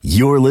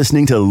You're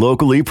listening to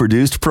locally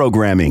produced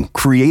programming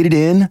created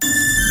in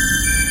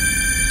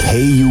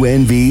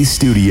KUNV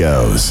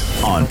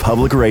Studios on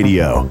Public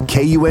Radio,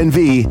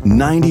 KUNV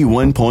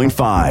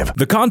 91.5.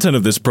 The content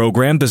of this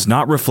program does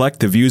not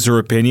reflect the views or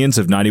opinions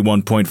of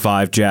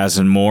 91.5 Jazz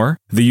and More,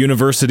 the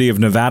University of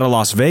Nevada,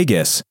 Las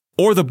Vegas,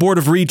 or the Board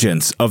of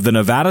Regents of the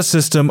Nevada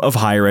System of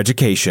Higher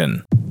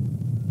Education.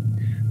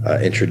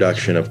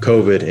 Introduction of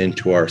COVID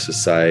into our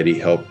society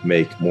helped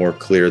make more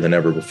clear than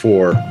ever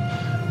before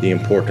the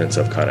importance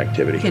of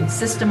connectivity. Could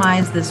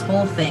systemize this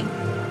whole thing.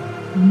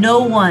 No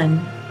one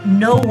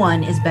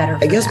is better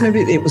for I guess that.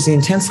 maybe it was the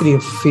intensity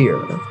of fear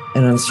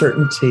and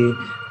uncertainty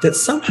that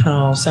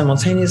somehow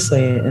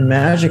simultaneously and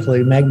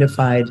magically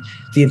magnified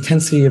the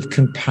intensity of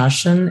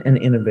compassion and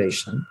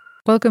innovation.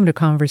 Welcome to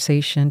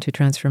Conversation to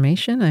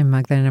Transformation. I'm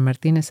Magdalena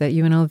Martinez at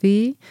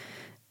UNLV.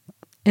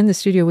 In the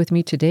studio with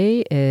me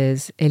today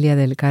is Elia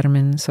del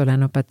Carmen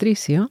Solano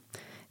Patricio.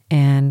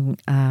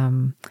 And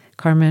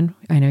Carmen,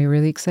 I know you're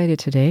really excited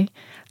today.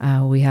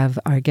 We have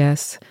our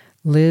guest,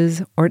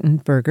 Liz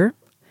Ortenberger,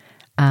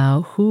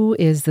 who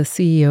is the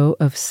CEO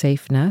of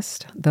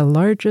SafeNest, the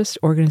largest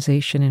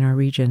organization in our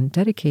region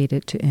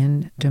dedicated to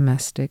end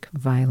domestic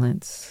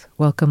violence.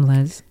 Welcome,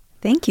 Liz.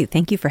 Thank you.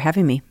 Thank you for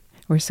having me.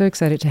 We're so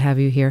excited to have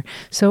you here.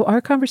 So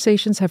our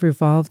conversations have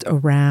revolved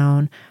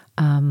around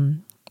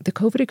the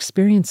COVID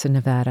experience in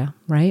Nevada,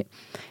 right?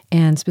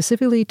 And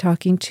specifically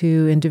talking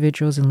to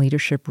individuals in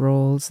leadership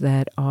roles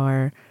that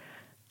are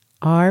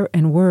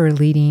and were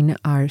leading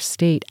our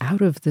state out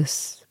of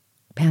this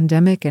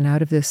pandemic and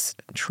out of this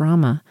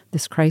trauma,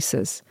 this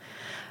crisis.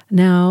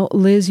 Now,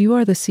 Liz, you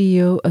are the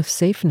CEO of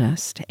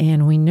SafeNest,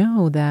 and we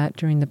know that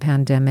during the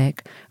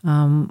pandemic,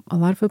 a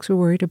lot of folks were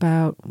worried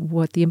about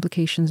what the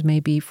implications may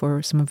be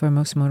for some of our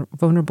most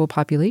vulnerable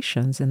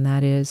populations, and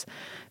that is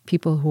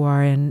people who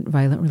are in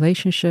violent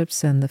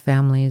relationships and the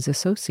families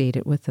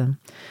associated with them.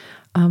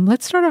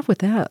 Let's start off with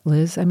that,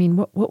 Liz. I mean,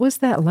 what was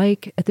that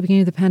like at the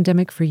beginning of the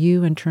pandemic for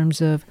you in terms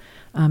of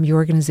your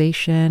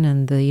organization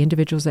and the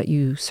individuals that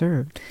you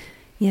served?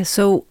 Yeah,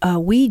 so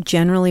we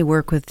generally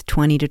work with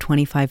 20 to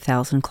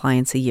 25,000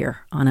 clients a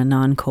year on a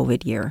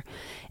non-COVID year.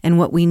 And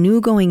what we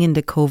knew going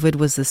into COVID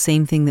was the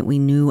same thing that we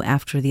knew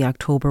after the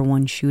October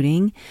 1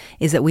 shooting,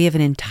 is that we have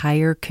an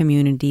entire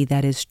community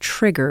that is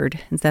triggered,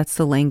 that's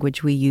the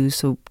language we use,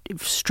 so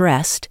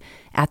stressed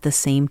at the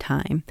same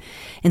time.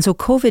 And so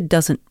COVID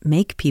doesn't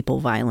make people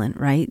violent,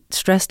 right?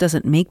 Stress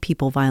doesn't make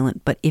people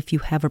violent, but if you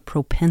have a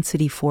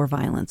propensity for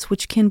violence,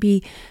 which can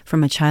be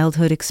from a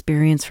childhood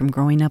experience, from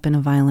growing up in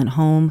a violent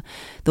home,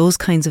 those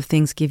kinds of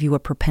things give you a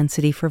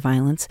propensity for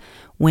violence.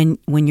 When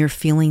you're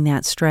feeling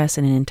that stress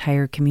and an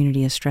entire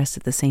community is stressed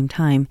at the same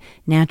time,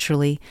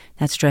 naturally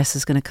that stress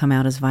is going to come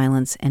out as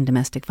violence and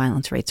domestic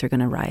violence rates are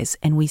going to rise.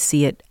 And we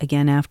see it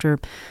again after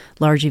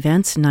large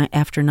events.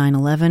 After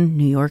 9/11,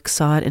 New York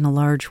saw it in a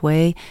large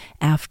way.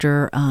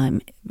 After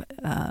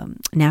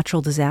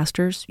natural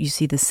disasters, you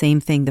see the same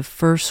thing. The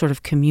first sort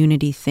of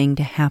community thing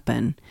to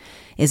happen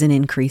is an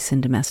increase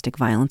in domestic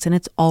violence. And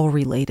it's all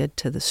related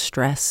to the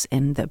stress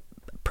and the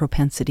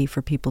propensity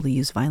for people to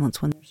use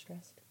violence when they're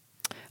stressed.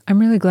 I'm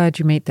really glad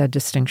you made that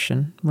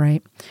distinction,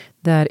 right?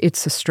 That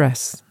it's the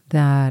stress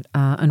that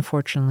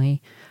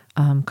unfortunately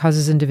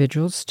causes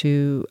individuals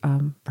to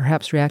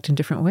perhaps react in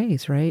different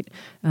ways, right?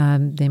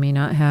 They may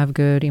not have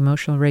good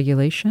emotional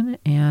regulation,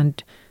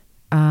 and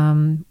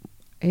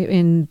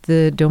in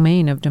the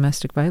domain of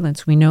domestic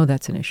violence, we know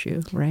that's an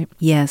issue, right?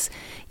 Yes.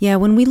 Yeah,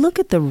 when we look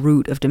at the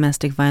root of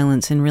domestic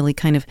violence and really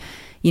kind of,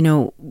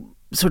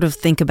 sort of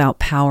think about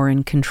power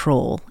and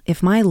control.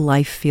 If my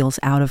life feels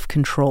out of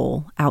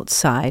control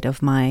outside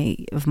of my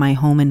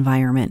home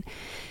environment,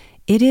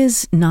 it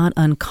is not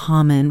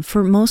uncommon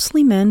for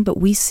mostly men, but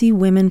we see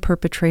women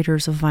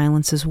perpetrators of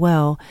violence as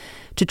well,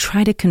 to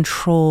try to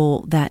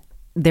control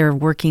their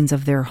workings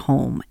of their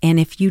home. And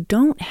if you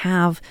don't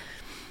have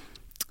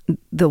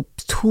the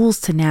tools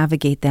to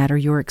navigate that, or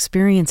your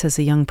experience as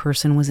a young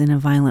person was in a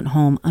violent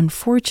home,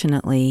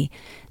 unfortunately,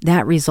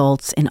 that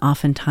results in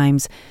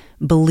oftentimes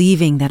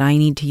believing that I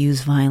need to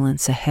use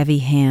violence, a heavy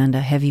hand,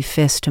 a heavy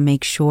fist to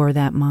make sure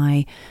that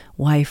my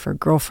wife or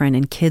girlfriend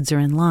and kids are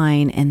in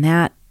line, and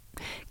that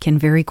can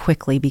very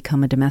quickly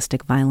become a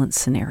domestic violence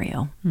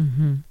scenario.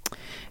 Mm-hmm.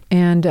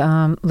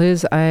 And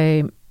Liz,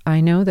 I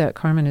know that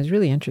Carmen is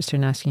really interested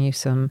in asking you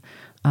some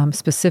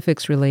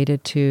specifics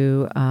related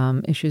to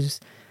issues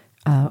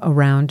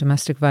around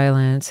domestic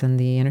violence and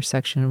the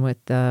intersection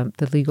with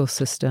the legal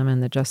system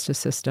and the justice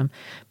system.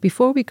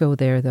 Before we go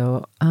there,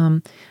 though,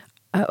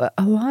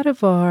 a lot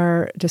of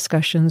our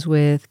discussions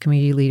with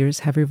community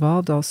leaders have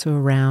revolved also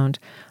around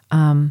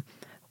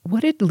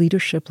what did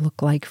leadership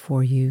look like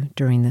for you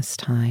during this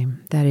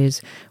time? That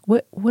is,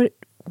 what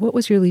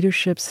was your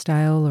leadership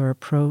style or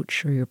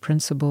approach or your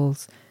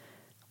principles?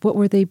 What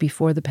were they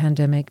before the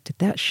pandemic? Did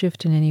that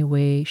shift in any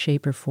way,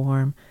 shape, or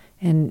form?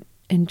 And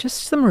and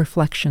just some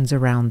reflections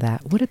around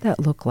that. What did that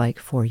look like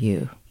for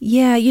you?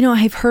 Yeah,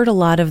 I've heard a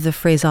lot of the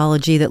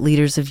phraseology that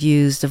leaders have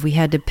used of we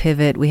had to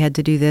pivot, we had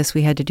to do this,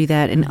 we had to do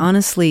that. And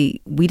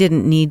honestly, we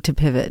didn't need to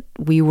pivot.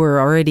 We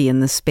were already in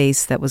the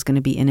space that was going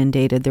to be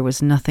inundated. There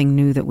was nothing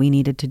new that we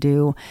needed to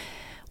do.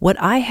 What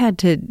I had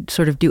to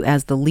sort of do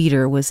as the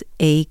leader was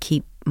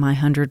keep my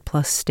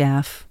 100+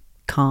 staff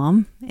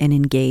calm and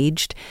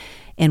engaged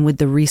and with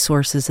the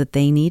resources that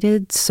they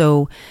needed.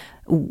 So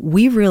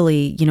we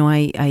really,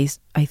 I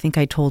think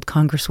I told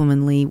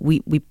Congresswoman Lee,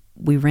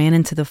 we ran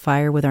into the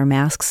fire with our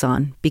masks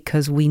on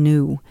because we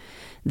knew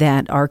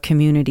that our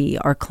community,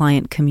 our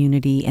client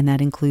community, and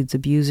that includes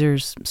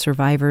abusers,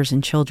 survivors,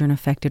 and children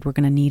affected, were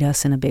going to need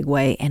us in a big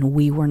way, and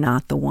we were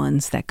not the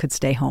ones that could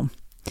stay home.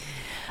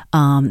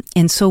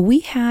 And so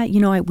we had,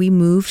 we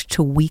moved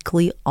to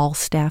weekly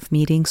all-staff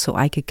meetings so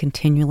I could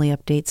continually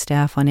update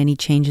staff on any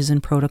changes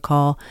in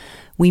protocol.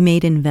 We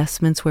made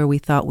investments where we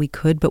thought we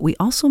could, but we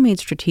also made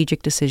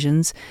strategic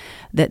decisions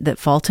that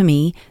fall to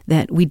me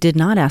that we did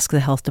not ask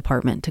the health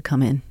department to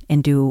come in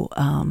and do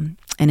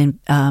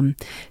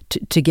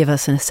to give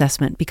us an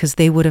assessment, because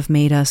they would have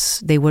made us,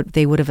 they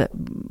would have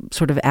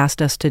sort of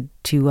asked us to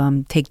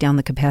take down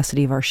the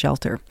capacity of our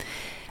shelter.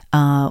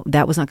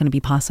 That was not going to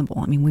be possible.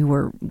 I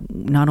mean,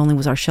 not only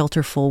was our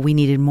shelter full, we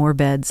needed more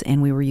beds,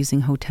 and we were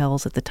using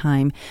hotels at the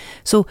time.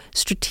 So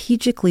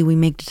strategically, we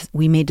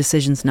made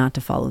decisions not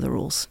to follow the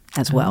rules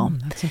as well.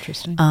 That's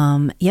interesting.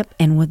 Yep.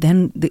 And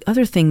then the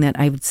other thing that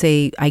I would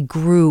say I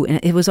grew, and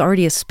it was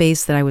already a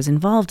space that I was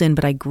involved in,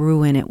 but I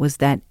grew in it, was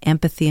that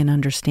empathy and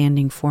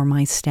understanding for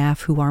my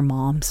staff who are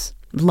moms.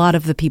 A lot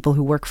of the people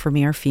who work for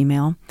me are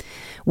female.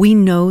 We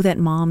know that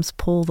moms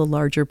pull the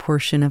larger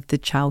portion of the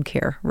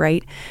childcare,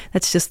 right?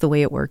 That's just the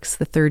way it works.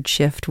 The third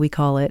shift, we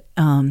call it.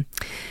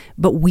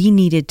 But we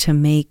needed to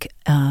make,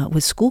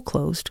 with school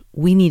closed,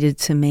 we needed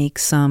to make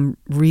some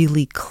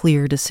really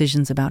clear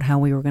decisions about how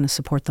we were going to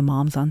support the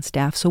moms on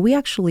staff. So we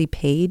actually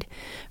paid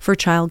for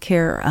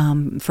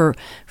childcare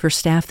for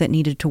staff that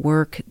needed to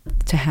work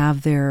to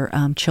have their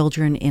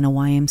children in a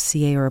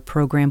YMCA or a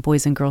program,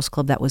 Boys and Girls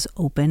Club, that was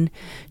open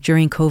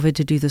during COVID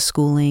to do the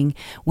schooling.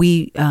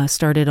 We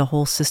started a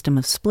whole system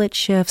of split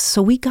shifts.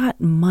 So we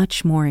got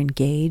much more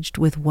engaged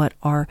with what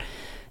our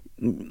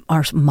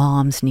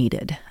moms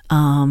needed,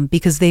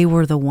 because they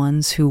were the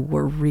ones who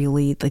were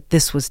really, like,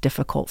 this was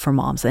difficult for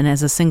moms. And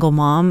as a single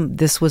mom,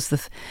 this was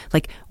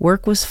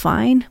work was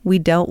fine. We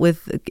dealt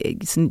with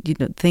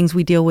things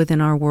we deal with in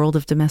our world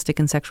of domestic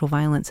and sexual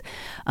violence.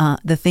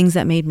 The things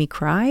that made me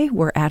cry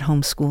were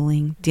at-home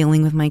schooling,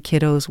 dealing with my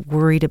kiddos,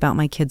 worried about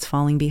my kids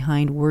falling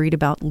behind, worried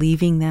about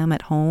leaving them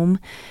at home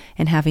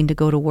and having to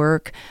go to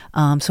work.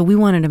 So we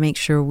wanted to make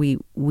sure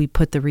we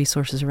put the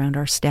resources around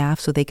our staff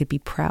so they could be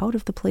proud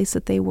of the place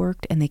that they worked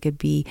and they could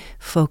be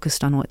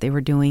focused on what they were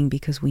doing,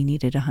 because we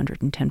needed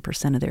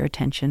 110% of their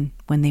attention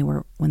when they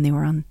were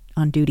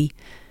on duty.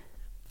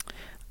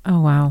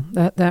 Oh, wow.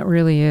 That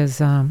really is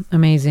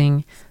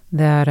amazing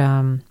that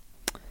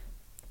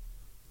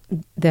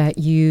that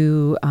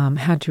you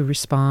had to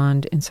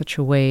respond in such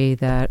a way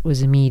that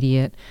was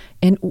immediate.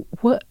 And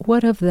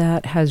what of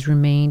that has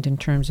remained in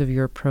terms of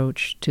your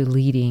approach to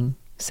leading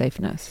Safe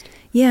Nest?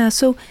 Yeah,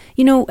 so,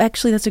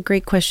 actually, that's a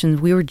great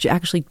question. We were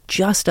actually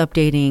just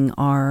updating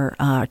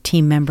our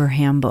team member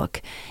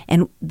handbook,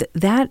 and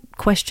that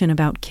question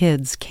about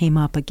kids came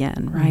up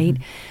again, right?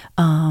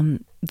 Mm-hmm.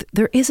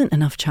 There isn't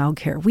enough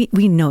childcare.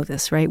 We know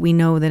this, right? We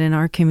know that in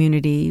our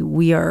community,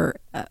 we are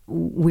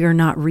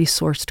not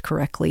resourced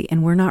correctly,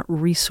 and we're not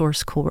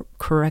resourced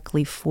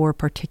correctly for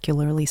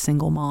particularly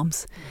single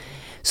moms.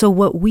 So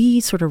what we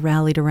sort of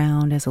rallied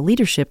around as a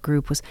leadership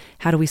group was,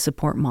 how do we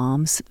support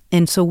moms?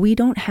 And so we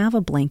don't have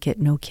a blanket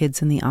no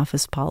kids in the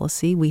office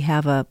policy. We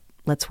have a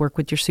let's work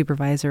with your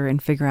supervisor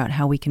and figure out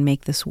how we can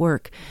make this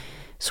work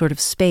sort of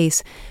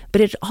space.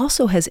 But it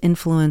also has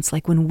influence,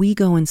 like when we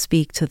go and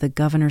speak to the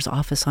governor's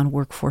office on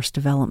workforce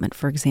development,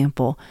 for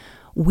example,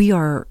 we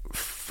are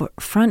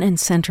front and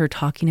center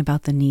talking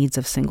about the needs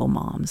of single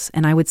moms.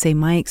 And I would say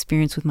my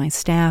experience with my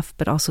staff,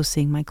 but also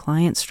seeing my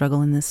clients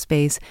struggle in this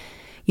space,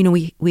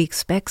 we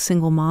expect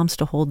single moms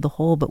to hold the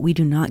whole, but we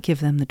do not give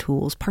them the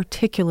tools,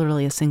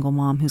 particularly a single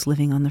mom who's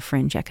living on the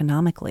fringe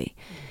economically.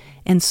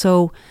 And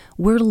so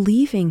we're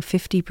leaving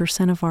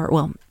 50%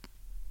 of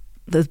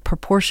the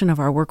proportion of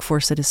our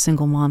workforce that is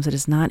single moms, that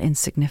is not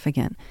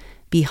insignificant,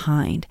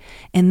 behind.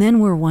 And then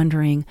we're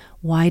wondering,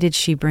 why did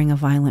she bring a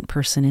violent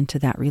person into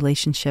that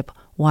relationship?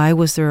 Why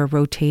was there a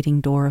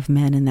rotating door of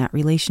men in that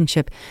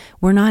relationship?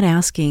 We're not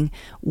asking,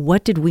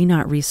 what did we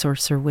not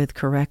resource her with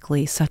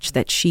correctly such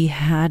that she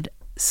had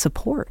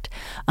support?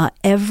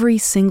 Every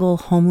single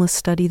homeless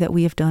study that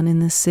we have done in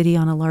this city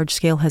on a large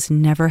scale has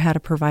never had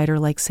a provider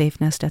like Safe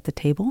Nest at the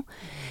table.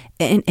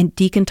 And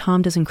Deacon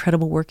Tom does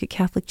incredible work at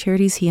Catholic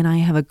Charities. He and I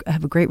have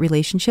a great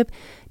relationship.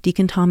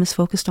 Deacon Tom is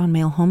focused on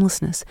male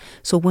homelessness.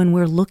 So when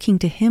we're looking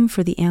to him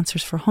for the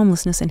answers for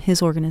homelessness in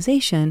his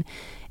organization,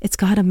 it's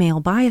got a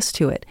male bias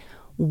to it.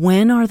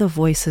 When are the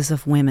voices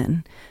of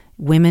women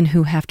women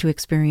who have to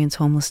experience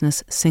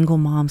homelessness, single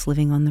moms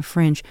living on the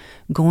fringe,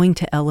 going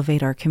to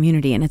elevate our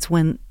community. And it's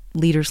when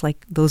leaders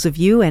like those of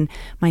you and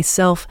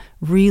myself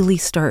really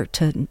start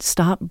to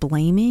stop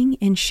blaming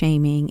and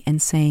shaming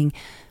and saying,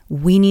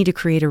 we need to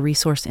create a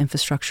resource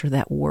infrastructure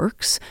that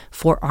works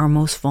for our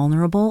most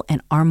vulnerable, and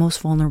our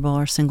most vulnerable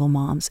are single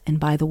moms. And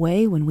by the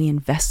way, when we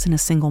invest in a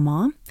single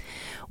mom,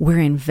 we're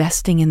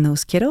investing in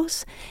those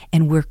kiddos,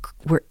 and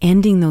we're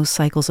ending those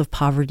cycles of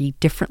poverty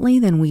differently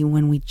than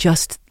when we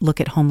just look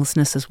at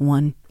homelessness as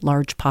one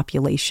large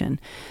population,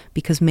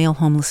 because male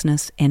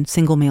homelessness and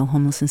single male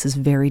homelessness is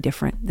very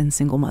different than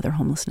single mother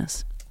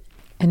homelessness.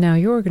 And now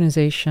your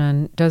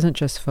organization doesn't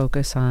just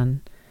focus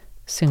on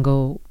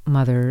single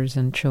mothers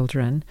and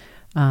children.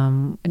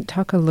 And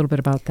talk a little bit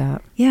about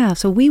that. Yeah,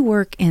 so we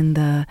work in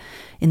the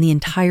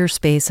entire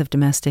space of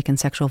domestic and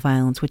sexual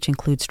violence, which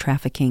includes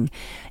trafficking.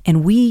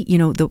 And we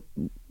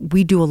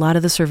do a lot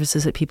of the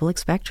services that people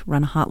expect,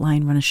 run a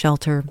hotline, run a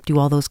shelter, do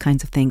all those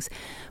kinds of things.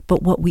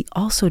 But what we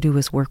also do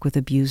is work with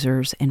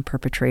abusers and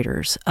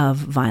perpetrators of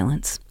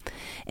violence.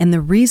 And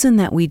the reason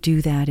that we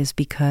do that is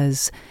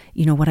because,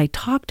 what I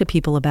talk to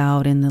people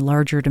about in the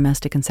larger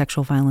domestic and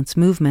sexual violence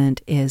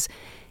movement is,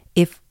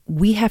 if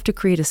we have to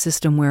create a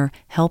system where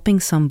helping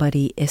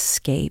somebody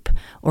escape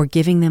or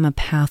giving them a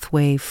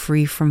pathway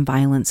free from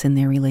violence in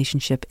their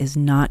relationship is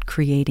not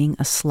creating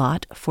a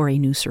slot for a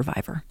new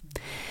survivor.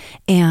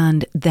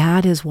 And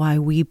that is why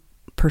we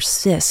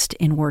persist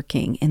in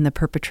working in the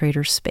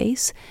perpetrator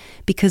space,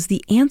 because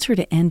the answer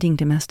to ending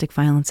domestic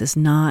violence is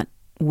not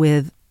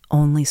with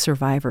only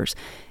survivors.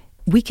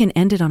 We can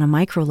end it on a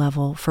micro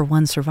level for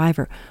one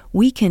survivor.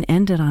 We can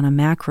end it on a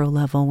macro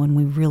level when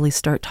we really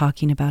start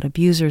talking about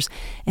abusers.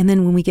 And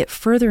then when we get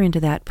further into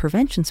that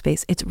prevention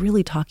space, it's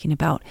really talking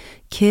about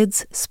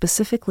kids,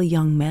 specifically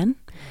young men,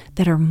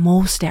 that are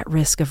most at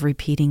risk of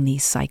repeating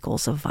these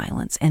cycles of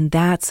violence. And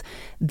that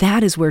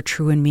is where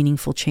true and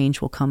meaningful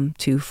change will come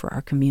to for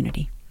our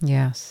community.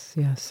 Yes,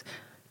 yes.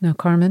 Now,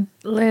 Carmen?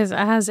 Liz,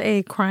 as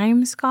a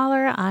crime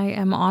scholar, I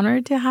am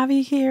honored to have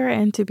you here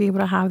and to be able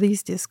to have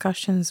these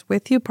discussions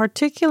with you,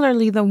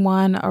 particularly the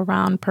one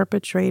around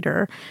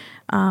perpetrator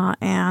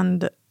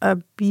and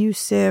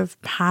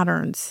abusive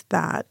patterns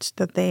that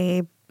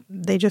they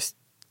just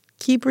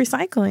keep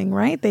recycling,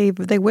 right? They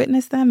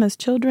witness them as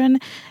children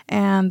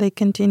and they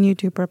continue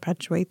to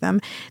perpetuate them,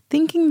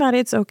 thinking that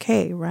it's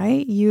okay,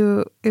 right?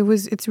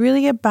 It's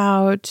really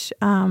about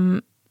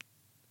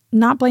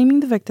not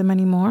blaming the victim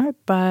anymore,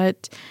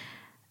 but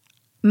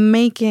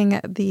making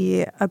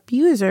the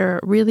abuser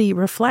really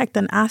reflect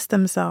and ask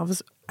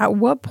themselves, at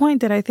what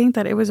point did I think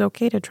that it was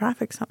okay to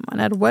traffic someone?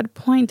 At what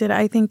point did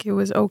I think it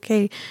was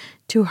okay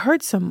to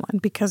hurt someone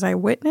because I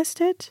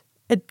witnessed it?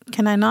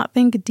 Can I not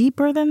think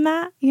deeper than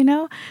that,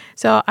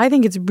 So I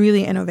think it's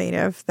really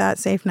innovative that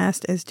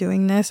SafeNest is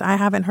doing this. I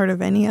haven't heard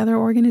of any other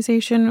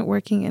organization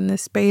working in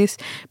this space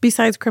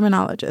besides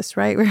criminologists,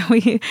 right,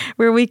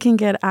 where we can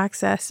get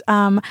access.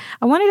 I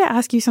wanted to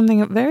ask you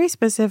something very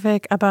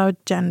specific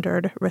about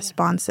gendered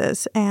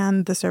responses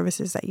and the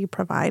services that you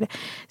provide.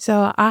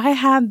 So I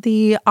had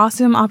the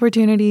awesome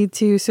opportunity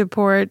to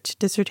support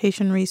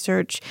dissertation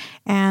research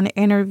and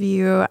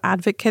interview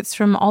advocates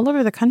from all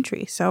over the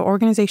country. So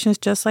organizations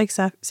just like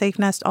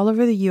SafeNest all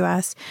over the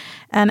U.S.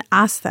 and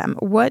ask them,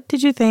 what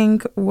did you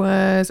think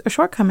was a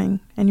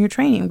shortcoming in your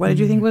training? What did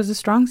you think was a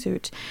strong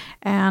suit?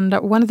 And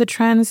one of the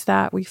trends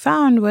that we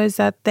found was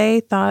that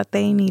they thought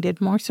they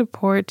needed more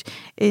support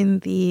in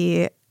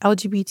the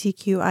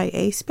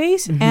LGBTQIA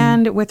space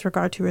and with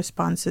regard to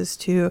responses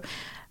to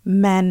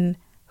men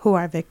who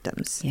are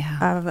victims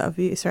of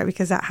abuse, right?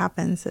 Because that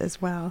happens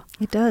as well.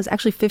 It does.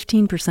 Actually,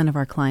 15% of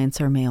our clients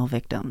are male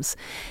victims.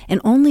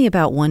 And only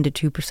about 1%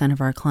 to 2%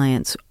 of our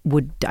clients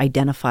would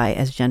identify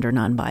as gender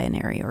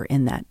non-binary or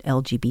in that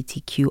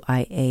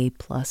LGBTQIA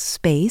plus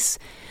space.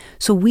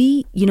 So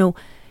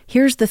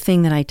here's the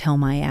thing that I tell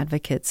my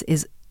advocates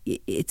is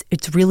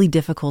it's really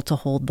difficult to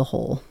hold the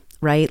whole,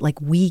 right?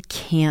 Like, we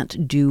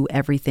can't do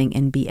everything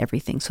and be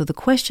everything. So the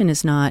question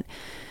is not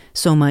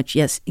so much,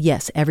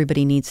 yes,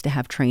 everybody needs to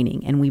have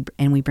training, and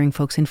we bring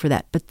folks in for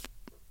that. But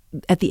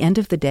at the end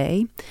of the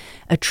day,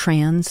 a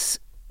trans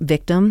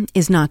victim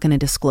is not going to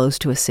disclose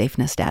to a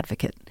SafeNest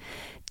advocate,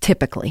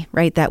 typically,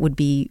 right? That would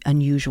be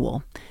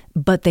unusual.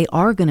 But they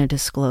are going to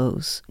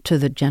disclose to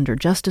the Gender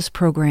Justice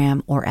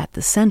Program or at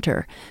the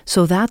center.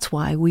 So that's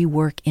why we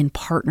work in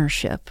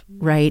partnership,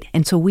 right?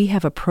 And so we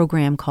have a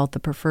program called the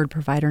Preferred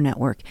Provider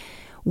Network.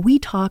 We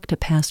talk to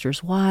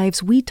pastors'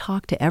 wives. We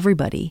talk to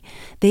everybody.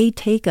 They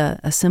take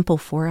a simple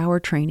 4-hour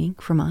training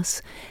from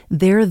us.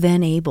 They're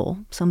then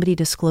able, somebody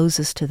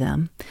discloses to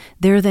them,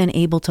 they're then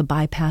able to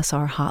bypass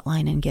our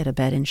hotline and get a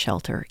bed and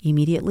shelter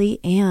immediately,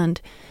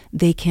 and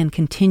they can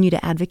continue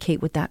to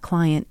advocate with that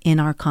client in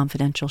our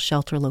confidential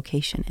shelter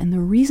location. And the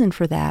reason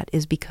for that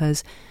is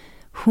because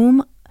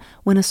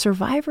when a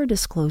survivor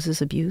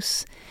discloses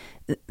abuse,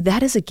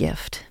 that is a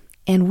gift.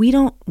 And we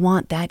don't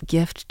want that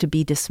gift to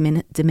be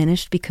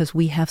diminished because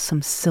we have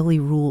some silly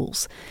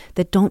rules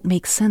that don't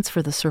make sense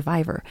for the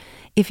survivor.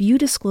 If you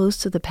disclose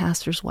to the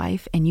pastor's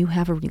wife and you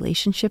have a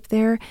relationship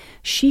there,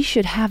 she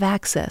should have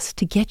access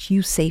to get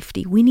you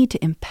safety. We need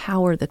to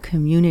empower the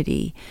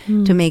community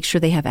to make sure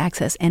they have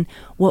access. And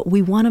what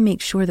we want to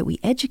make sure that we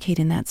educate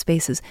in that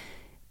space is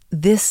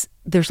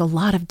there's a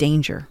lot of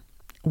danger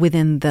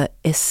within the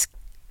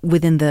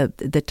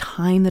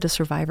time that a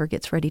survivor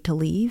gets ready to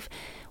leave,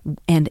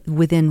 and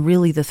within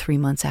really the 3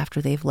 months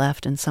after they've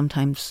left, and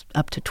sometimes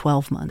up to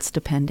 12 months,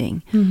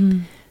 depending.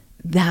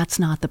 That's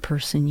not the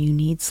person you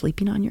need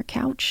sleeping on your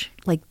couch.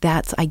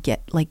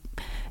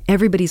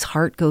 Everybody's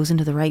heart goes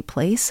into the right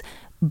place,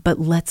 but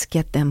let's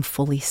get them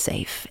fully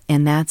safe.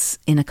 And that's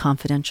in a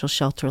confidential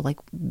shelter like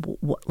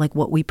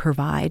what we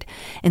provide.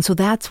 And so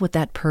that's what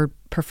that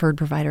Preferred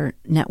Provider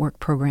Network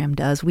program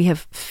does. We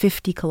have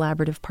 50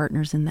 collaborative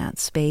partners in that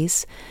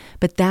space,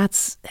 but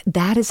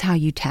that is how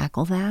you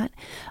tackle that.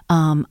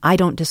 I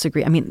don't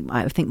disagree. I mean,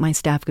 I think my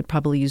staff could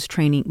probably use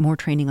more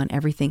training on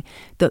everything.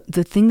 The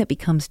thing that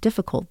becomes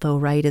difficult, though,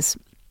 right, is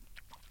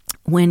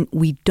when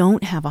we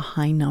don't have a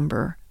high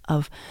number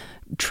of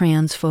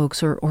trans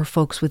folks or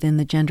folks within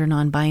the gender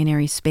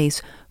non-binary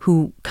space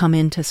who come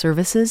into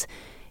services,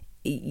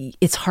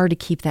 it's hard to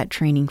keep that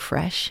training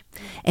fresh,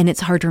 and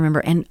it's hard to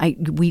remember. And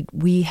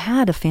we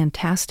had a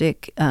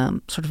fantastic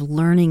sort of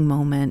learning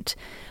moment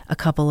a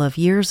couple of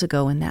years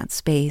ago in that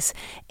space,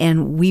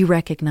 and we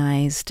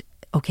recognized,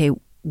 okay,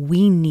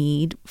 we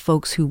need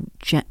folks who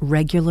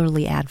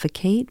regularly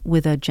advocate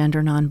with a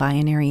gender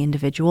non-binary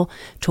individual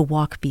to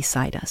walk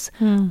beside us.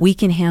 We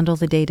can handle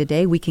the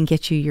day-to-day. We can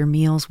get you your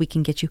meals. We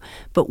can get you,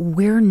 but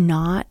we're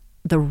not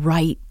the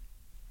right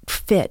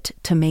fit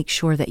to make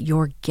sure that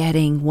you're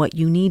getting what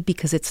you need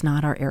because it's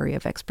not our area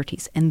of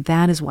expertise. And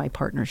that is why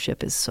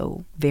partnership is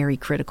so very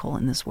critical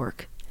in this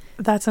work.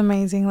 That's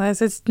amazing,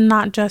 Liz. It's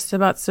not just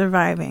about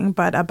surviving,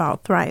 but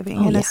about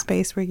thriving in a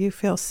space where you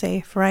feel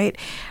safe, right?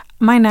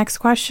 My next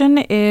question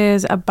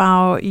is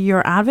about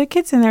your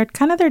advocates and their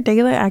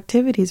daily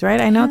activities, right?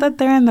 I know that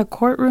they're in the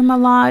courtroom a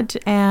lot,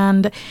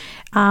 and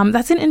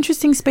that's an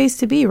interesting space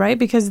to be, right?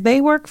 Because they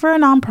work for a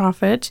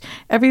nonprofit.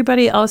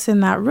 Everybody else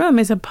in that room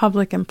is a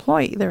public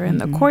employee. They're in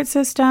the court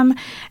system.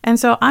 And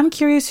so I'm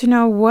curious to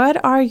know,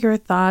 what are your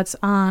thoughts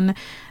on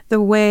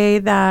the way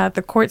that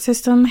the court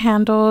system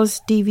handles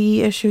DV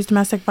issues,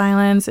 domestic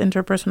violence,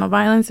 interpersonal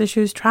violence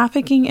issues,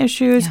 trafficking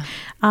issues,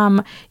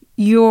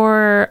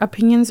 your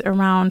opinions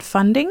around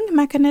funding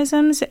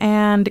mechanisms,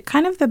 and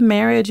kind of the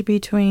marriage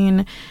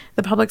between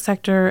the public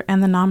sector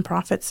and the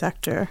nonprofit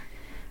sector?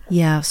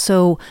 Yeah,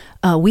 so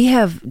we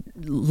have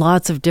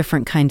lots of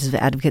different kinds of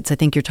advocates. I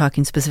think you're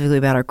talking specifically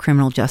about our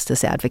criminal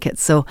justice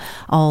advocates. So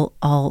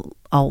I'll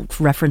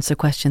reference the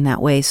question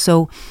that way.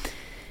 So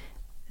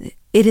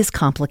it is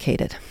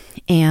complicated,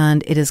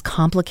 and it is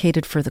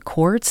complicated for the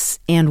courts,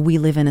 and we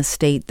live in a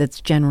state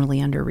that's generally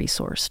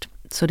under-resourced.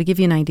 So to give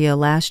you an idea,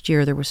 last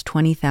year there was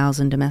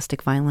 20,000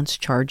 domestic violence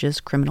charges,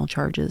 criminal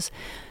charges,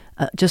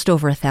 just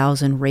over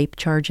 1,000 rape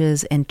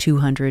charges, and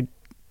 200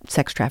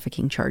 sex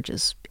trafficking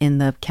charges in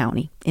the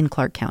county, in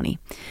Clark County.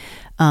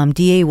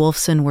 D.A.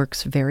 Wolfson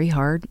works very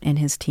hard, and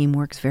his team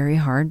works very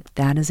hard.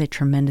 That is a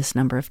tremendous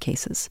number of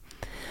cases.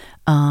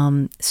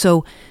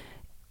 So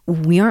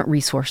we aren't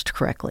resourced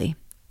correctly.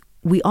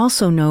 We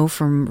also know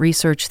from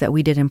research that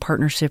we did in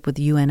partnership with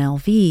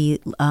UNLV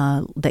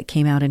that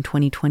came out in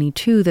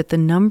 2022 that the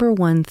number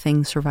one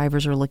thing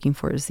survivors are looking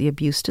for is the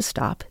abuse to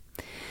stop.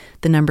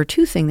 The number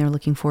two thing they're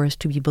looking for is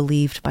to be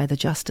believed by the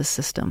justice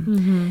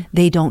system.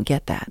 They don't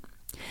get that.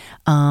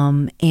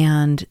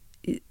 And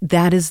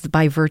that is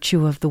by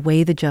virtue of the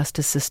way the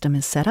justice system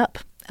is set up.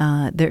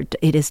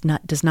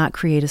 Does not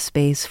create a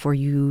space for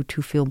you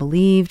to feel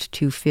believed,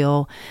 to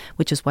feel,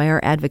 which is why our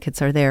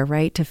advocates are there,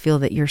 right? To feel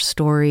that your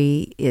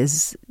story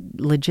is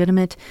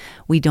legitimate.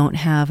 We don't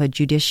have a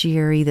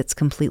judiciary that's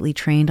completely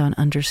trained on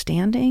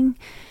understanding.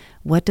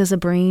 What does a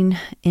brain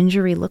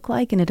injury look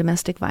like in a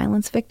domestic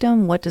violence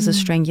victim? What does a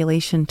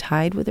strangulation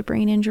tied with a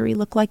brain injury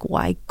look like?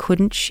 Why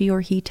couldn't she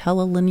or he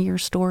tell a linear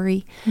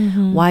story?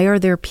 Why are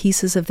there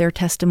pieces of their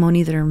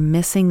testimony that are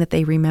missing that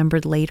they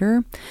remembered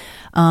later?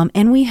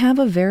 And we have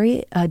a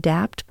very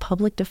adept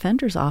public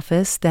defender's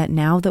office that,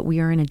 now that we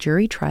are in a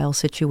jury trial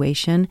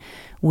situation,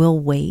 will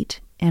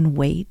wait and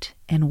wait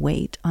and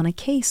wait on a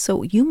case.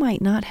 So you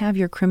might not have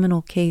your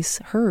criminal case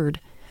heard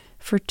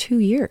for 2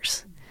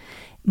 years.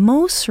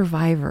 Most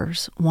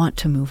survivors want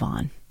to move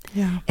on.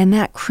 Yeah. And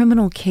that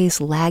criminal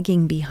case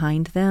lagging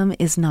behind them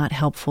is not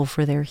helpful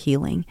for their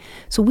healing.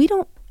 So we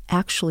don't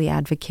actually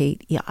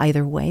advocate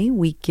either way.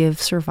 We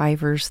give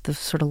survivors the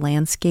sort of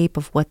landscape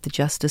of what the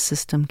justice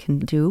system can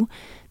do.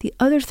 The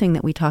other thing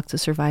that we talk to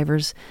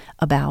survivors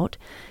about,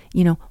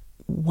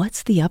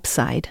 what's the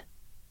upside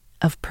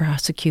of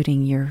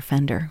prosecuting your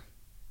offender?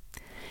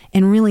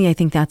 And really, I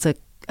think that's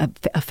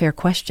a fair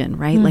question,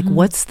 right? Like,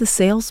 what's the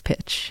sales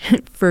pitch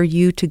for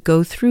you to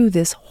go through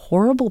this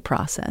horrible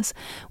process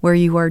where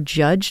you are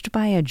judged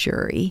by a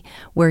jury,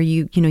 where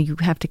you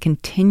have to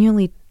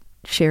continually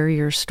share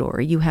your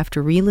story. You have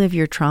to relive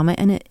your trauma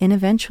and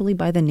eventually,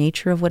 by the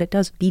nature of what it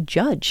does, be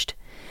judged.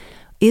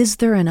 Is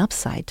there an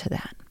upside to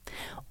that?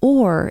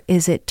 Or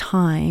is it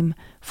time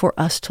for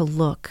us to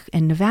look?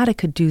 And Nevada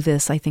could do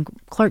this. I think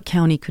Clark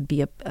County could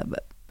be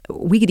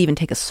we could even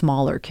take a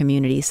smaller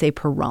community, say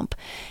Pahrump,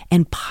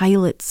 and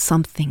pilot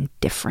something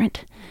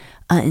different.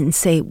 And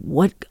say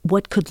what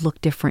could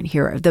look different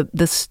here.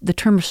 The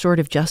term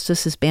restorative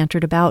justice is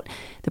bantered about.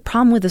 The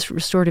problem with this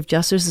restorative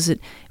justice is it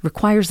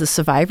requires the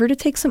survivor to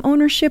take some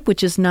ownership,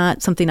 which is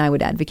not something I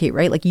would advocate,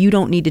 right? Like, you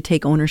don't need to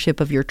take ownership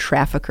of your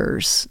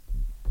traffickers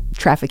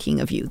trafficking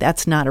of you.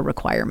 That's not a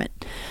requirement.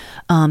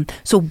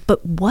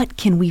 But what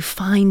can we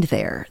find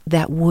there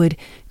that would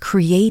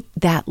create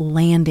that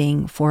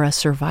landing for a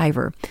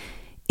survivor?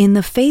 In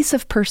the face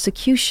of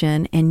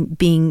persecution and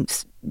being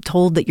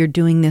told that you're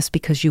doing this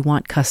because you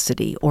want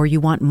custody or you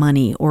want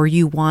money or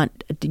you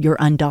want your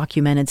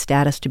undocumented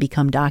status to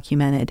become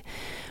documented,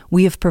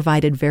 we have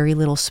provided very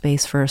little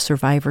space for a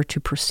survivor to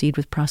proceed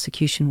with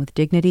prosecution with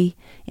dignity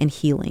and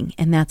healing,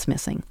 and that's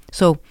missing.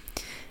 So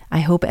I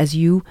hope as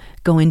you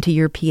go into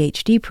your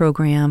PhD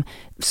program,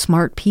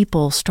 smart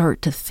people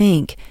start to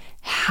think,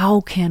 how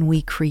can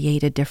we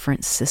create a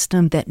different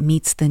system that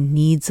meets the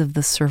needs of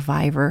the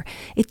survivor?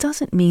 It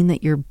doesn't mean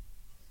that you're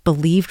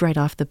believed right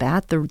off the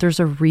bat. There's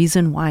a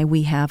reason why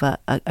we have a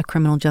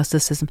criminal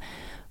justice system.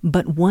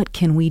 But what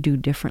can we do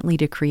differently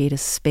to create a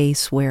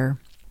space where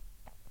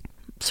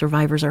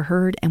survivors are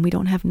heard and we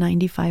don't have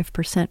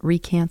 95%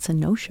 recants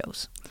and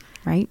no-shows,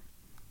 right?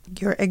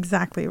 You're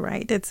exactly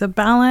right. It's a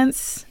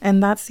balance,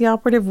 and that's the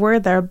operative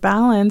word there,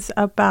 balance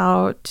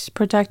about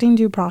protecting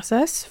due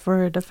process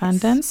for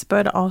defendants,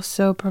 but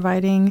also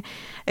providing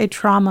a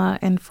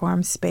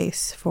trauma-informed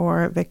space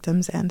for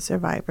victims and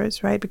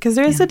survivors, right? Because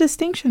there is a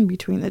distinction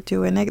between the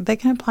two, and they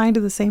can apply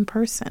to the same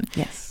person.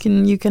 Yes.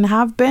 You can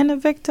have been a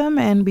victim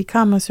and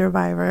become a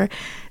survivor,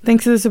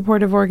 thanks to the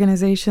supportive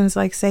organizations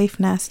like Safe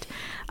Nest.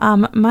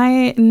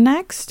 My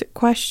next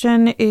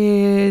question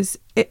is,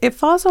 it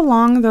falls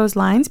along those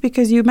lines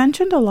because you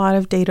mentioned a lot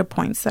of data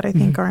points that I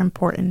think are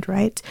important,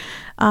 right?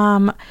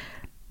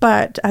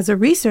 But as a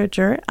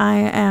researcher, I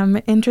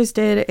am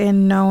interested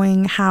in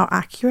knowing how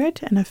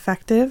accurate and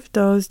effective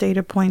those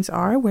data points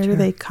are. Where do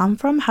they come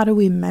from? How do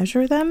we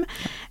measure them?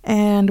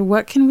 And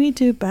what can we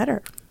do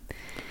better?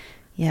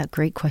 Yeah,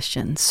 great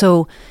question.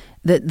 So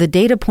the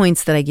data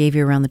points that I gave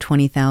you around the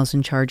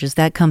 20,000 charges,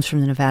 that comes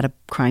from the Nevada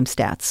Crime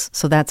Stats.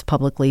 So that's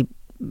publicly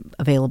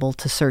available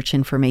to search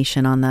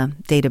information on the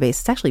database.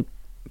 It's actually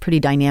pretty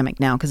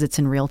dynamic now because it's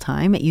in real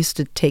time. It used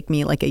to take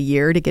me like a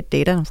year to get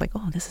data. I was like,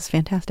 oh, this is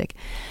fantastic.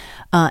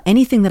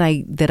 Anything that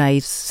I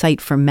cite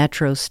from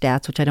Metro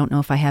Stats, which I don't know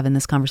if I have in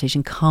this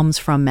conversation, comes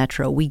from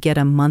Metro. We get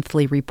a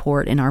monthly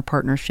report in our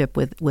partnership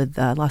with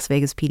Las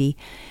Vegas PD,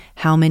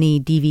 how many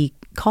DV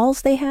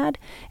calls they had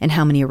and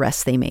how many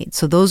arrests they made.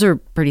 So those are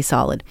pretty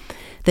solid.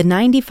 The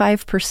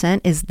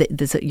 95% is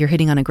you're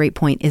hitting on a great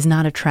point, is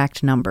not a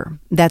tracked number.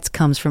 That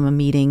comes from a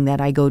meeting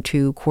that I go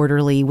to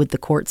quarterly with the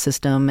court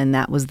system, and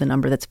that was the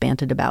number that's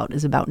banted about,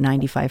 is about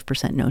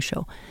 95%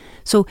 no-show.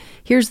 So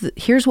here's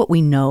what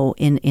we know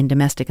in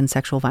domestic and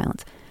sexual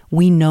violence.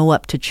 We know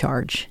up to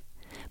charge.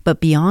 But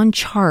beyond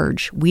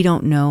charge, we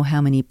don't know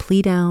how many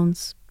plea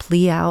downs,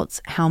 plea outs,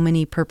 how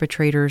many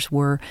perpetrators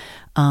were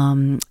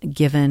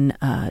given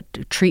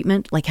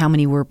treatment, like how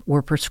many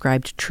were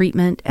prescribed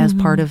treatment as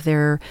part of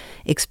their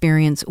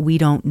experience. We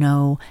don't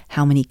know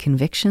how many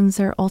convictions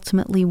there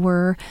ultimately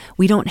were.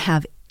 We don't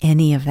have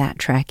any of that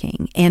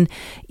tracking. And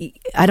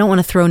I don't want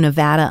to throw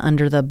Nevada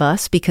under the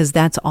bus because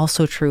that's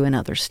also true in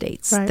other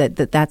states, right,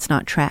 that's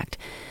not tracked.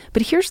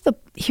 But here's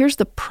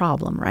the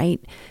problem, right?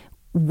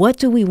 What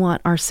do we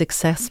want our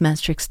success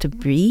metrics to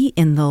be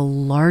in the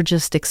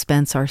largest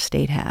expense our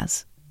state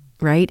has,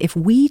 right? If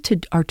we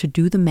are to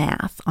do the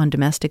math on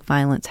domestic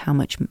violence, how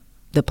much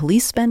the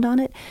police spend on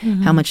it,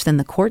 how much then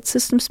the court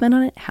system spend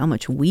on it, how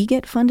much we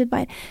get funded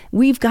by it,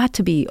 we've got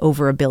to be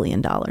over $1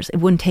 billion. It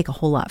wouldn't take a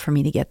whole lot for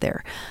me to get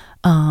there.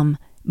 And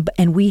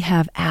we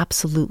have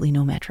absolutely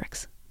no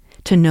metrics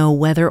to know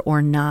whether or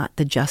not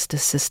the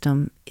justice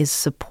system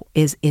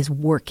is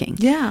working.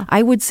 Yeah.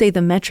 I would say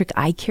the metric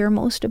I care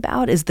most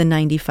about is the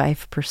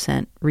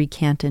 95%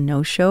 recant and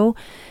no-show.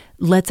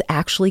 Let's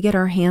actually get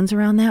our hands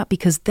around that,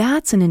 because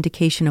that's an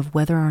indication of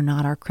whether or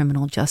not our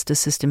criminal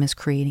justice system is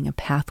creating a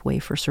pathway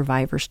for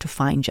survivors to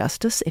find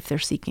justice if they're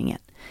seeking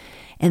it.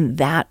 And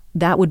that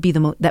would be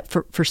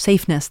for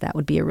safeness, that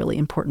would be a really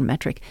important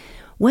metric.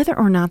 Whether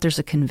or not there's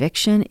a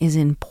conviction is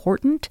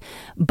important,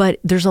 but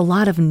there's a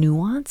lot of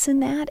nuance in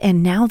that.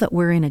 And now that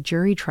we're in a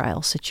jury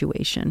trial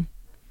situation,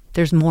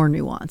 there's more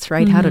nuance,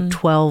 right? How do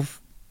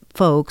 12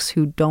 folks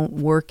who don't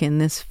work in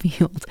this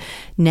field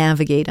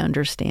navigate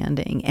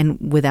understanding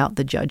and without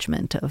the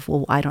judgment of,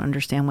 well, I don't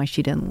understand why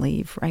she didn't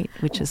leave, right?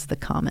 Which is the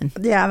common.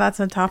 Yeah,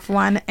 that's a tough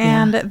one.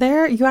 And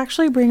there you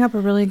actually bring up a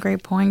really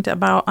great point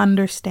about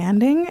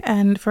understanding.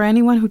 And for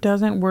anyone who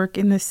doesn't work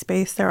in this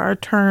space, there are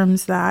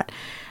terms that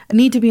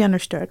need to be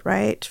understood,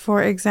 right?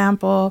 For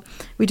example,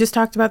 we just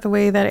talked about the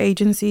way that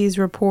agencies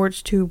report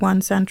to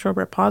one central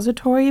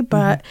repository,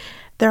 but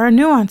there are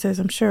nuances,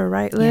 I'm sure,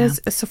 right, Liz?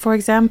 Yeah. So, for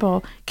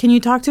example, can you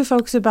talk to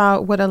folks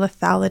about what a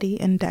lethality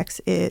index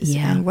is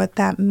and what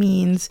that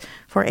means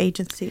for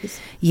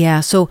agencies? Yeah,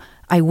 so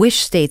I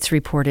wish states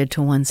reported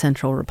to one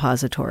central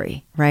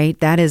repository, right?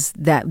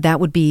 That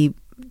would be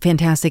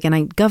fantastic.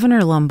 And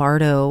Governor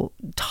Lombardo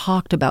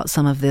talked about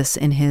some of this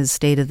in his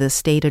State of the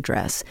State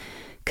address,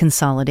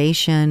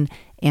 consolidation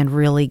and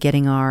really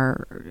getting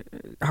our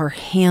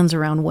hands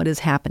around what is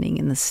happening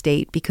in the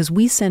state, because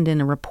we send in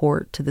a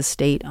report to the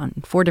state on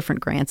 4 different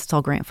grants. It's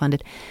all grant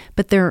funded,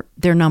 but they're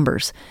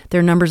numbers.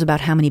 They're numbers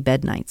about how many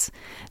bed nights,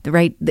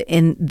 right?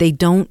 And they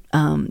don't.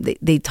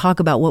 They talk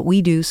about what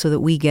we do so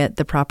that we get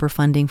the proper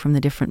funding from the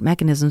different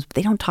mechanisms, but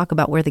they don't talk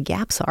about where the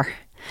gaps are.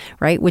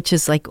 Right, which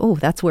is like, oh,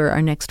 that's where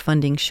our next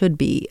funding should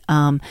be.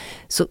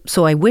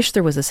 So I wish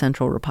there was a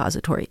central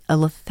repository. A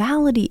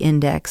lethality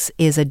index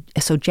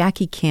so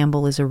Jackie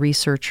Campbell is a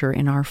researcher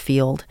in our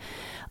field.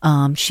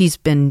 She's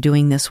been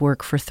doing this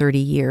work for 30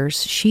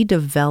 years. She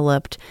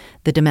developed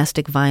the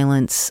Domestic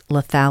Violence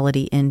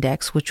Lethality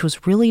Index, which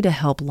was really to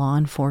help law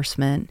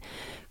enforcement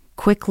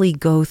quickly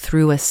go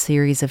through a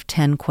series of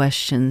 10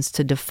 questions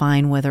to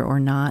define whether or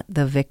not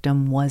the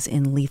victim was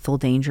in lethal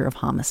danger of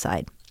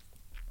homicide.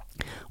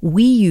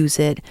 We use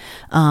it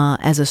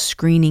as a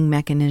screening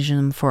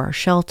mechanism for our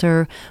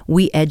shelter.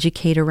 We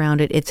educate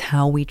around it. It's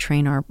how we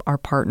train our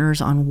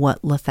partners on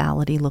what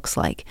lethality looks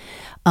like.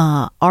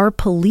 Our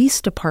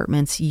police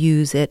departments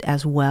use it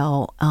as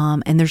well.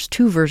 And there's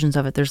 2 versions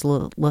of it. There's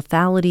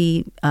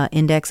lethality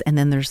index, and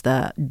then there's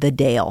the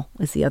DALE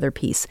is the other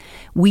piece.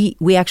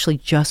 We actually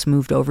just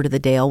moved over to the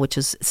DALE, which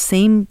is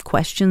same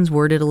questions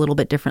worded a little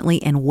bit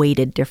differently and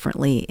weighted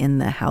differently in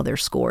how they're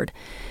scored.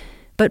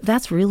 But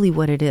that's really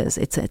what it is.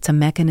 It's a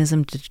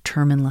mechanism to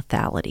determine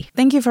lethality.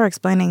 Thank you for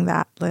explaining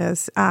that,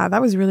 Liz. That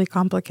was really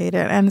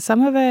complicated. And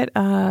some of it,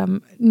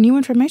 new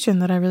information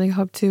that I really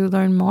hope to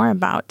learn more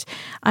about.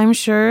 I'm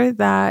sure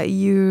that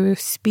you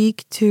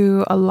speak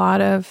to a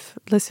lot of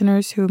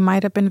listeners who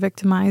might have been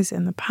victimized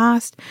in the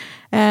past.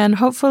 And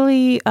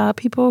hopefully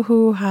people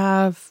who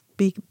have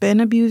been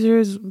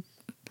abusers,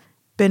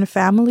 been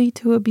family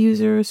to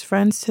abusers,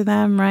 friends to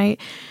them, right?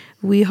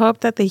 We hope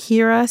that they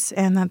hear us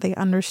and that they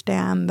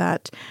understand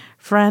that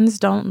friends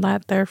don't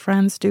let their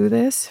friends do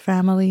this.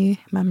 Family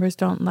members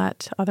don't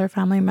let other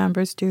family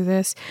members do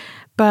this.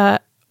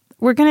 But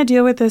we're going to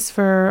deal with this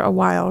for a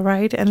while,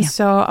 right? And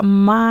so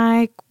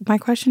my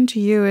question to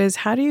you is,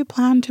 how do you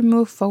plan to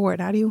move forward?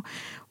 How do you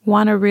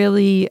want to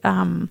really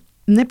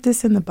nip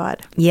this in the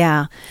bud?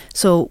 Yeah.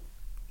 So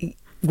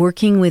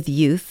working with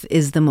youth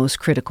is the most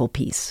critical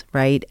piece,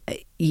 right?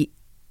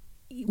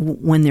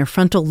 When their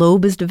frontal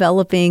lobe is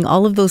developing,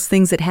 all of those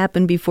things that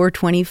happen before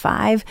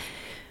 25,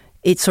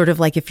 it's sort of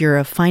like if you're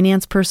a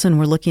finance person,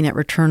 we're looking at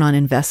return on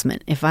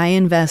investment. If I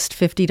invest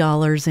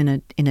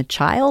 $50 in a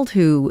child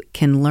who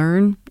can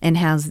learn and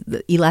has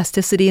the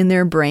elasticity in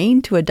their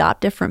brain to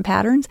adopt different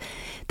patterns,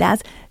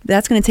 that's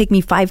going to take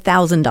me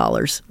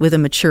 $5,000 with a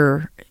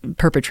mature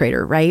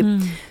perpetrator, right?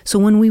 So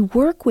when we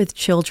work with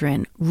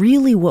children,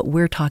 really what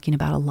we're talking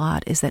about a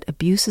lot is that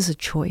abuse is a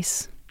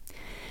choice.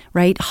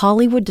 Right?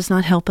 Hollywood does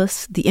not help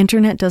us. The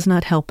internet does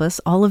not help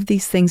us. All of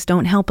these things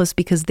don't help us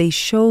because they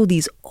show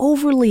these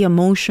overly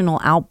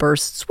emotional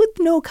outbursts with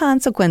no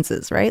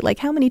consequences, right? Like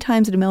how many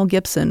times did Mel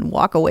Gibson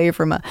walk away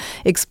from a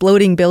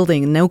exploding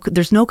building?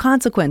 There's no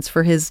consequence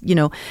for his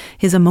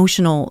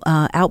emotional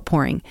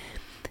outpouring.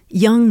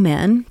 Young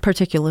men,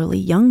 particularly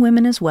young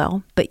women as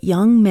well, but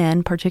young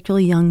men,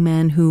 particularly young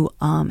men who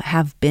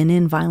have been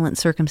in violent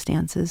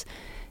circumstances,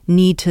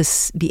 need to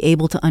be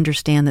able to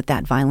understand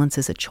that violence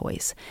is a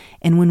choice.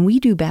 And when we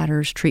do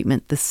batterers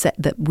treatment,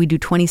 that we do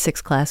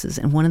 26 classes,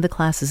 and one of the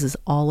classes is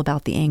all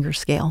about the anger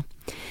scale.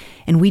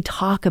 And we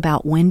talk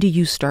about when do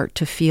you start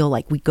to feel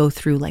like, we go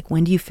through like,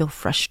 when do you feel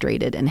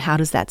frustrated and how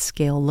does that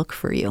scale look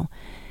for you?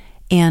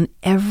 And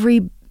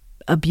every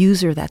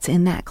abuser that's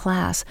in that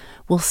class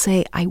will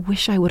say, I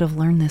wish I would have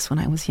learned this when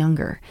I was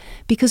younger,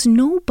 because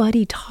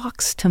nobody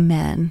talks to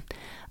men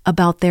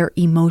about their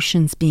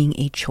emotions being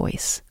a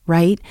choice,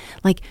 right?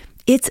 Like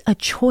it's a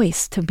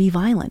choice to be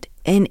violent.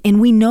 And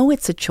we know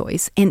it's a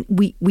choice. And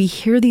we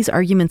hear these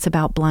arguments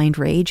about blind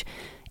rage.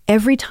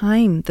 Every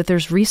time that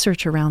there's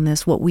research around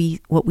this, what we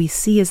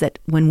see is that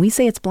when we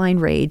say it's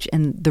blind rage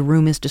and the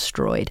room is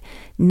destroyed,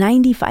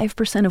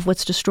 95% of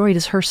what's destroyed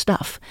is her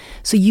stuff.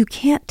 So you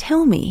can't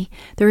tell me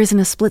there isn't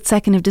a split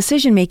second of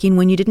decision making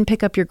when you didn't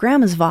pick up your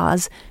grandma's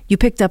vase, you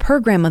picked up her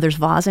grandmother's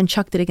vase and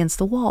chucked it against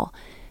the wall.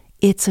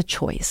 It's a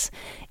choice.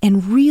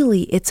 And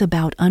really, it's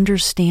about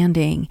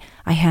understanding,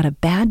 I had a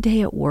bad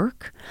day at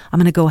work. I'm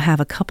going to go have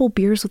a couple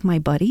beers with my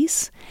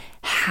buddies.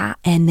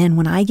 And then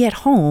when I get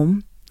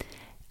home,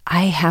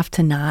 I have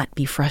to not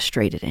be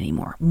frustrated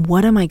anymore.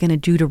 What am I going to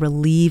do to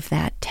relieve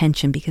that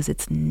tension? Because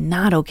it's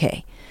not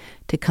okay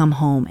to come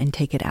home and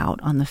take it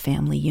out on the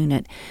family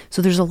unit.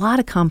 So there's a lot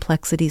of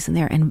complexities in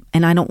there.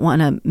 And I don't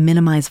want to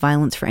minimize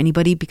violence for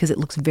anybody because it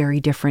looks very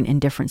different in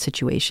different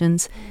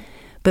situations.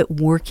 But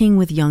working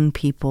with young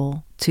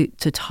people to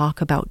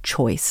talk about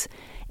choice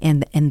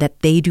and that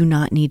they do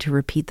not need to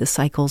repeat the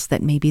cycles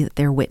that maybe that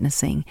they're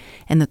witnessing,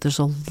 and that there's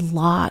a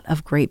lot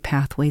of great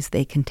pathways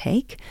they can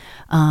take,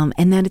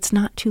 and that it's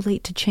not too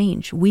late to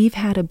change. We've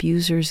had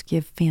abusers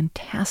give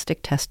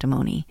fantastic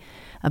testimony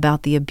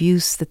about the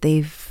abuse that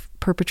they've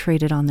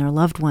perpetrated on their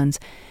loved ones,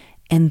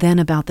 and then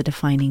about the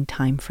defining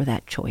time for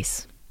that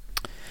choice.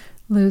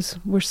 Liz,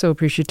 we're so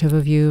appreciative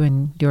of you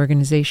and the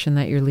organization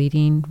that you're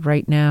leading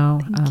right now.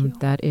 Thank you.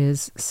 That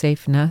is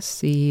Safe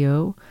Nest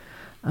CEO,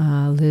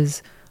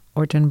 Liz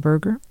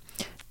Ortenberger.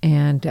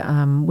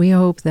 And we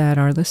hope that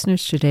our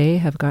listeners today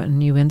have gotten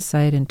new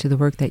insight into the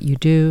work that you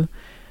do,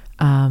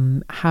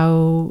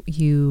 how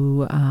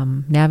you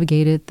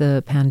navigated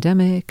the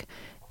pandemic,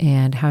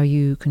 and how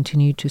you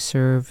continue to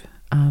serve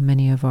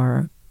many of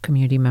our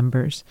community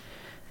members.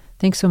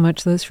 Thanks so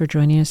much, Liz, for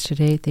joining us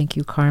today. Thank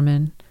you,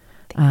 Carmen.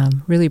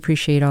 Really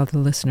appreciate all the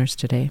listeners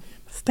today.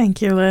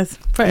 Thank you, Liz,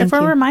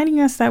 for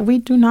reminding us that we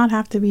do not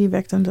have to be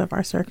victims of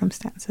our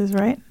circumstances,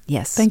 right?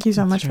 Yes. Thank you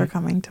so much for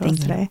coming to us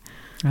today.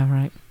 All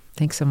right.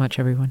 Thanks so much,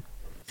 everyone.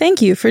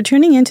 Thank you for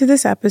tuning into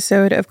this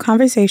episode of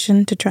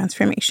Conversation to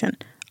Transformation,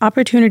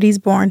 Opportunities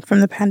Born from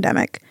the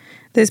Pandemic.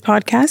 This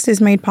podcast is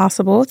made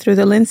possible through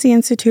the Lindsay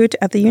Institute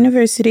at the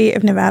University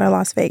of Nevada,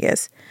 Las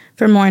Vegas.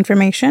 For more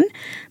information,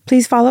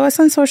 please follow us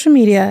on social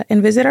media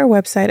and visit our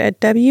website at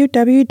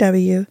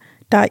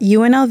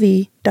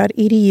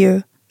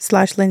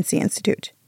www.unlv.edu/Lindsay Institute.